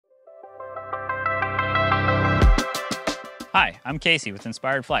Hi, I'm Casey with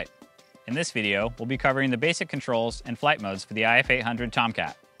Inspired Flight. In this video, we'll be covering the basic controls and flight modes for the IF800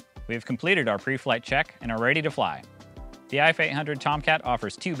 Tomcat. We have completed our pre-flight check and are ready to fly. The IF800 Tomcat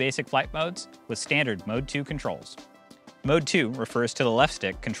offers two basic flight modes with standard Mode 2 controls. Mode 2 refers to the left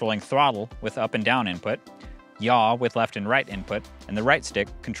stick controlling throttle with up and down input, yaw with left and right input, and the right stick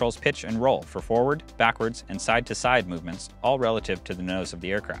controls pitch and roll for forward, backwards, and side-to-side movements, all relative to the nose of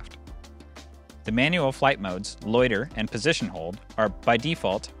the aircraft. The manual flight modes, Loiter and Position Hold, are by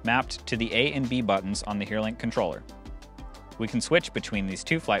default mapped to the A and B buttons on the HereLink controller. We can switch between these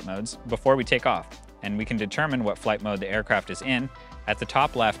two flight modes before we take off, and we can determine what flight mode the aircraft is in at the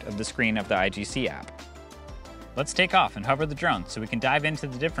top left of the screen of the IGC app. Let's take off and hover the drone so we can dive into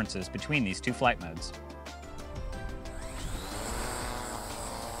the differences between these two flight modes.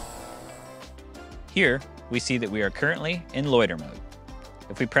 Here, we see that we are currently in Loiter mode.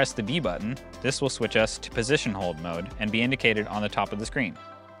 If we press the B button, this will switch us to Position Hold mode and be indicated on the top of the screen.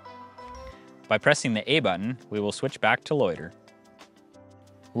 By pressing the A button, we will switch back to Loiter.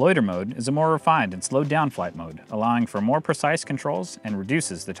 Loiter mode is a more refined and slowed down flight mode, allowing for more precise controls and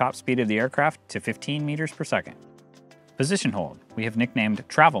reduces the top speed of the aircraft to 15 meters per second. Position Hold, we have nicknamed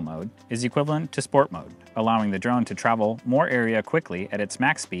Travel mode, is equivalent to Sport mode, allowing the drone to travel more area quickly at its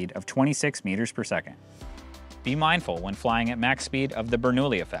max speed of 26 meters per second. Be mindful when flying at max speed of the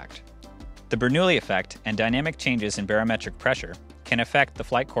Bernoulli effect. The Bernoulli effect and dynamic changes in barometric pressure can affect the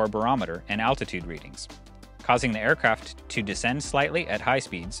flight core barometer and altitude readings, causing the aircraft to descend slightly at high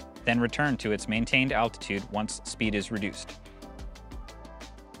speeds, then return to its maintained altitude once speed is reduced.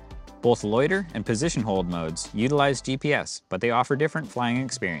 Both Loiter and Position Hold modes utilize GPS, but they offer different flying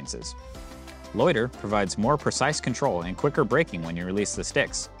experiences. Loiter provides more precise control and quicker braking when you release the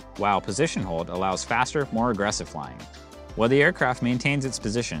sticks, while Position Hold allows faster, more aggressive flying. While the aircraft maintains its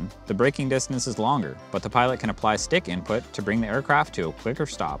position, the braking distance is longer, but the pilot can apply stick input to bring the aircraft to a quicker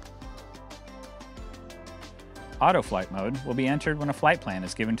stop. Auto flight mode will be entered when a flight plan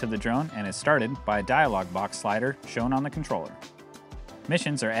is given to the drone and is started by a dialog box slider shown on the controller.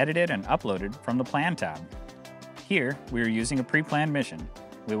 Missions are edited and uploaded from the Plan tab. Here, we are using a pre-planned mission.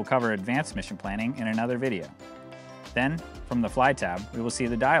 We will cover advanced mission planning in another video. Then, from the Fly tab, we will see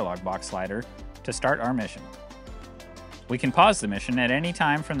the dialog box slider to start our mission. We can pause the mission at any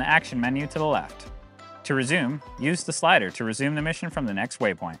time from the action menu to the left. To resume, use the slider to resume the mission from the next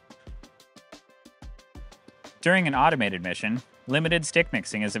waypoint. During an automated mission, limited stick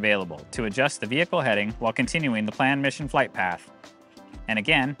mixing is available to adjust the vehicle heading while continuing the planned mission flight path. And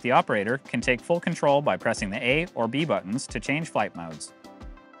again, the operator can take full control by pressing the A or B buttons to change flight modes.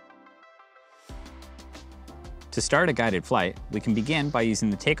 To start a guided flight, we can begin by using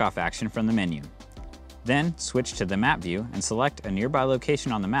the takeoff action from the menu. Then switch to the map view and select a nearby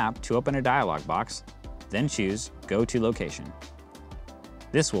location on the map to open a dialog box, then choose Go to Location.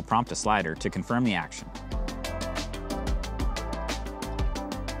 This will prompt a slider to confirm the action.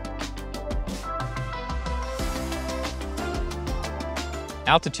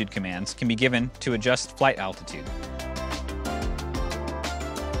 Altitude commands can be given to adjust flight altitude.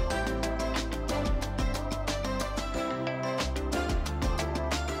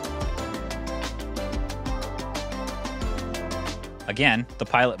 Again, the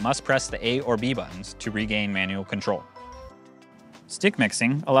pilot must press the A or B buttons to regain manual control. Stick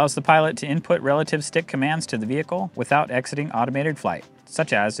mixing allows the pilot to input relative stick commands to the vehicle without exiting automated flight,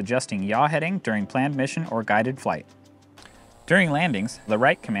 such as adjusting yaw heading during planned mission or guided flight. During landings, the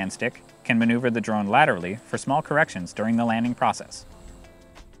right command stick can maneuver the drone laterally for small corrections during the landing process.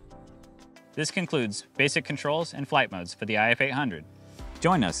 This concludes basic controls and flight modes for the IF800.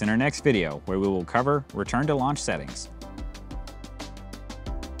 Join us in our next video where we will cover return to launch settings.